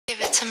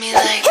to me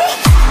like.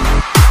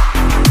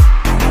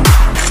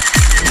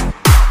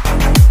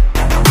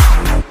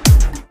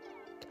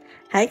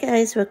 Hi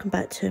guys, welcome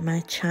back to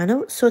my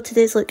channel. So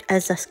today's look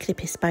is this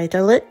creepy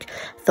spider look.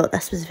 I thought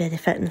this was very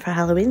fitting for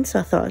Halloween, so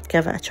I thought I'd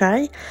give it a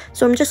try.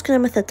 So I'm just going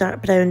in with a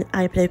dark brown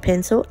eyebrow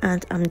pencil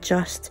and I'm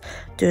just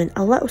doing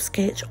a little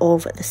sketch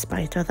of the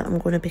spider that I'm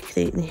going to be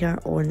creating here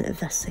on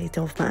this side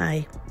of my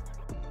eye.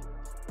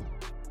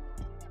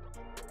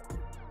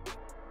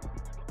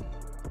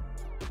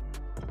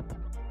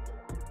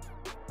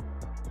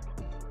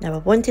 Now I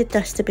wanted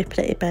this to be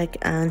pretty big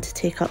and to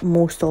take up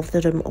most of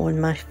the room on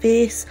my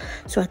face,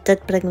 so I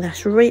did bring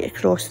this right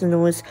across the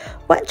nose,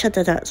 which I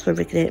did actually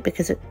regret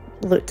because it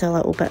looked a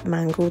little bit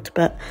mangled,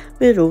 but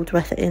we rolled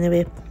with it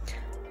anyway.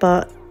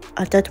 But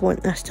I did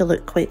want this to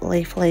look quite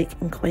lifelike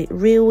and quite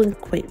real and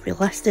quite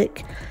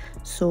realistic,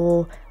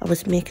 so I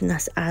was making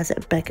this as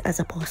big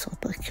as I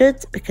possibly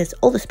could because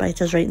all the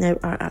spiders right now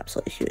are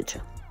absolutely huge.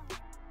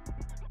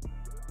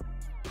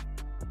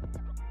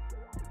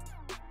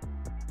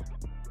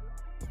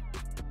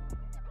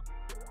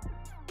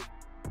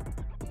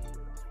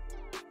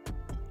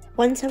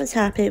 Once I was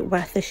happy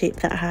with the shape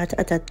that I had,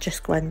 I did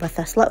just go in with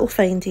this little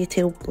fine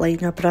detail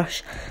liner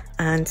brush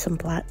and some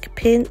black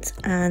paint,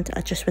 and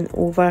I just went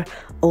over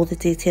all the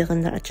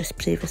detailing that I'd just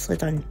previously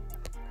done.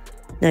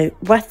 Now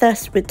with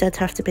this we did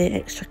have to be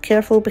extra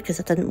careful because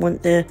I didn't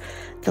want the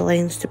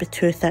lines to be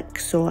too thick,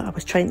 so I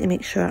was trying to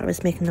make sure I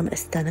was making them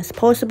as thin as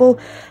possible.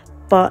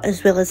 But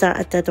as well as that,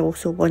 I did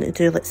also want to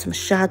do like some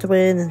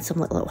shadowing and some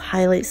little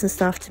highlights and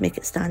stuff to make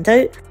it stand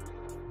out.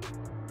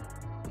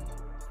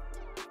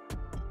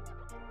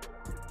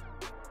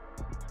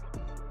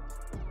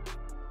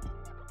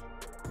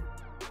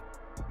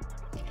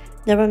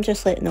 Now I'm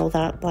just letting all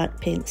that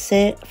black paint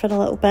set for a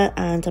little bit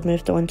and I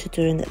moved on to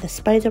doing the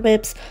spider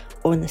webs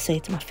on the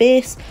side of my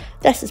face.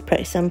 This is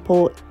pretty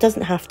simple, it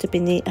doesn't have to be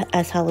neat, it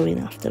is Halloween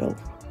after all.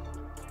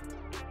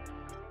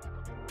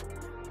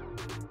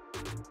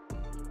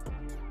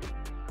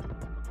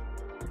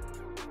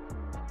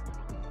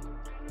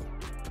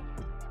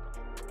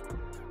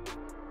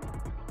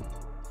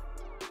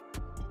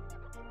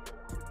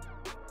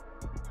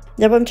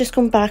 Now I'm just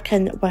going back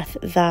in with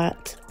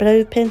that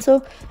brow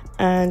pencil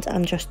and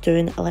I'm just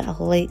doing a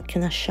little light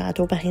kind of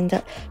shadow behind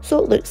it,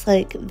 so it looks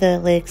like the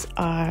legs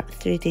are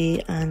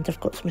 3D and I've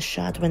got some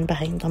shadowing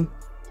behind them.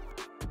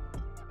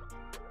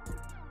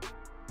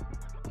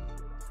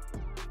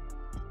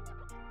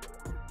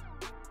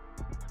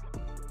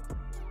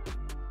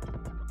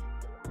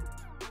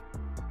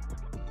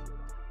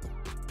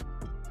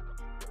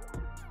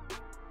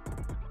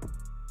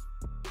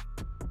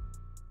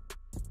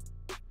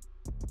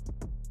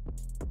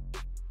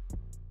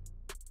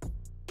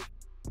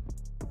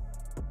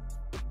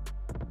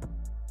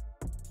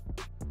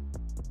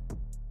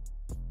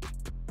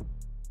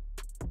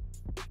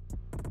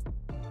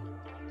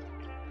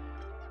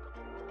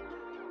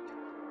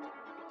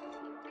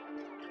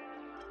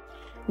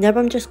 Now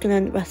I'm just going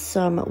in with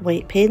some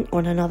white paint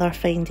on another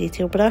fine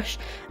detail brush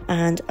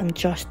and I'm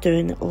just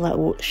doing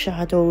little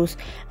shadows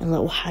and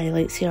little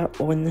highlights here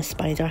on the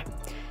spider.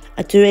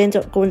 I do end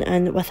up going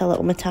in with a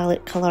little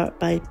metallic colour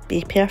by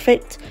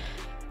Bperfect.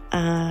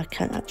 I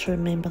can't actually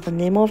remember the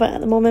name of it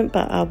at the moment,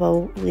 but I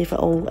will leave it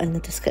all in the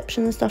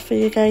description and stuff for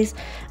you guys,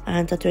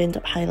 and I do end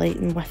up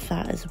highlighting with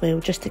that as well,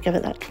 just to give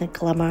it that kind of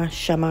glimmer,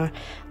 shimmer,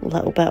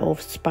 little bit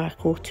of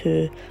sparkle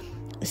to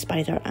the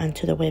spider and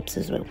to the webs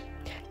as well.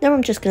 Now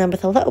I'm just going in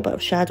with a little bit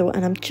of shadow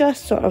and I'm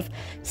just sort of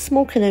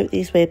smoking out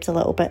these webs a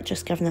little bit,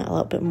 just giving it a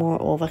little bit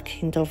more of a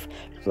kind of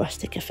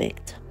rustic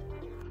effect.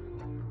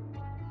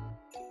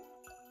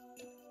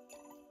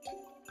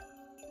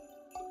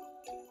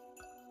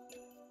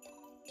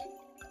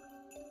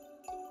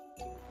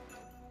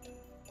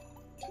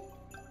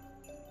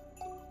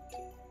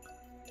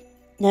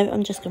 Now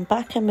I'm just going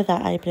back in with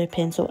that eyebrow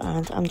pencil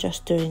and I'm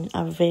just doing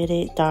a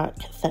very dark,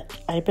 thick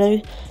eyebrow,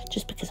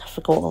 just because I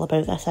forgot all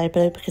about this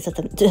eyebrow because I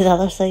didn't do the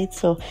other side,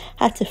 so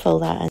I had to fill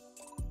that in.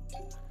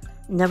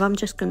 Now I'm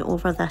just going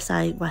over this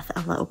eye with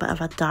a little bit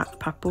of a dark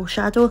purple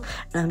shadow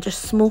and I'm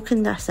just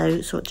smoking this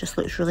out so it just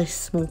looks really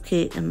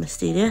smoky and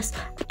mysterious.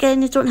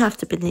 Again, you don't have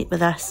to be neat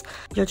with this,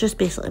 you're just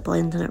basically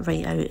blending it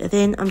right out. And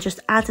then I'm just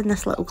adding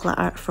this little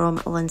glitter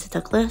from Lindsay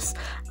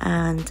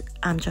and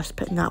I'm just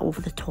putting that over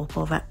the top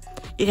of it.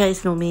 You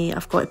guys know me,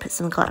 I've got to put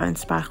some glitter and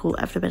sparkle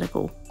everywhere I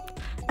go.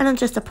 And I'm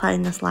just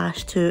applying this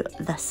lash to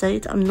this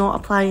side. I'm not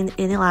applying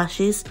any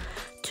lashes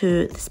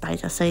to the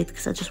spider side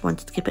because I just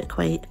wanted to keep it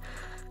quite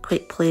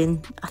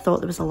plain. I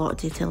thought there was a lot of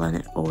detail in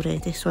it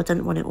already, so I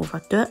didn't want to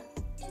overdo it.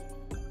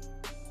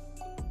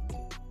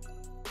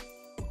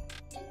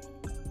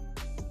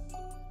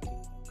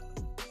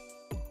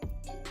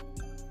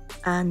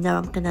 And now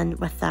I'm going in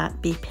with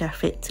that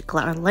Bperfect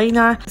Glitter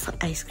liner. It's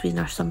like ice cream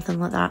or something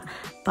like that,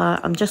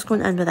 but I'm just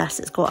going in with this.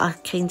 It's got a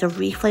kind of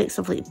reflex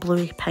of like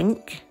bluey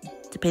pink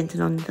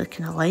depending on the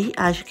kind of light.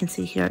 As you can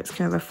see here, it's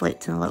kind of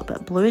reflecting a little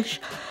bit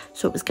bluish,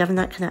 so it was giving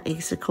that kind of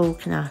icicle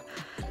kind of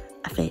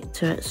effect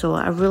to it. So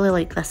I really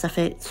like this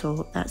effect,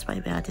 so that's why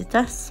we added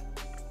this.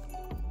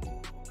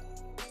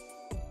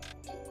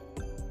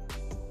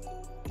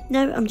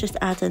 Now I'm just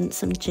adding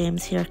some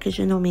gems here because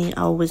you know me,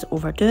 I always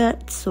overdo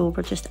it. So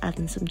we're just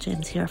adding some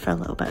gems here for a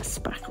little bit of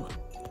sparkle.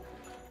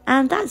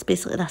 And that's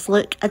basically this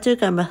look. I do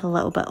go in with a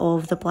little bit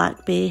of the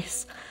black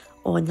base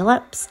on the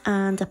lips,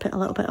 and I put a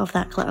little bit of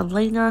that glitter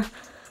liner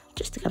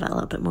just to give it a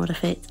little bit more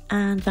effect.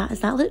 And that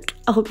is that look.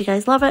 I hope you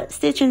guys love it.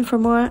 Stay tuned for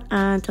more,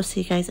 and I'll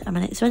see you guys in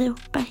my next video.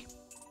 Bye.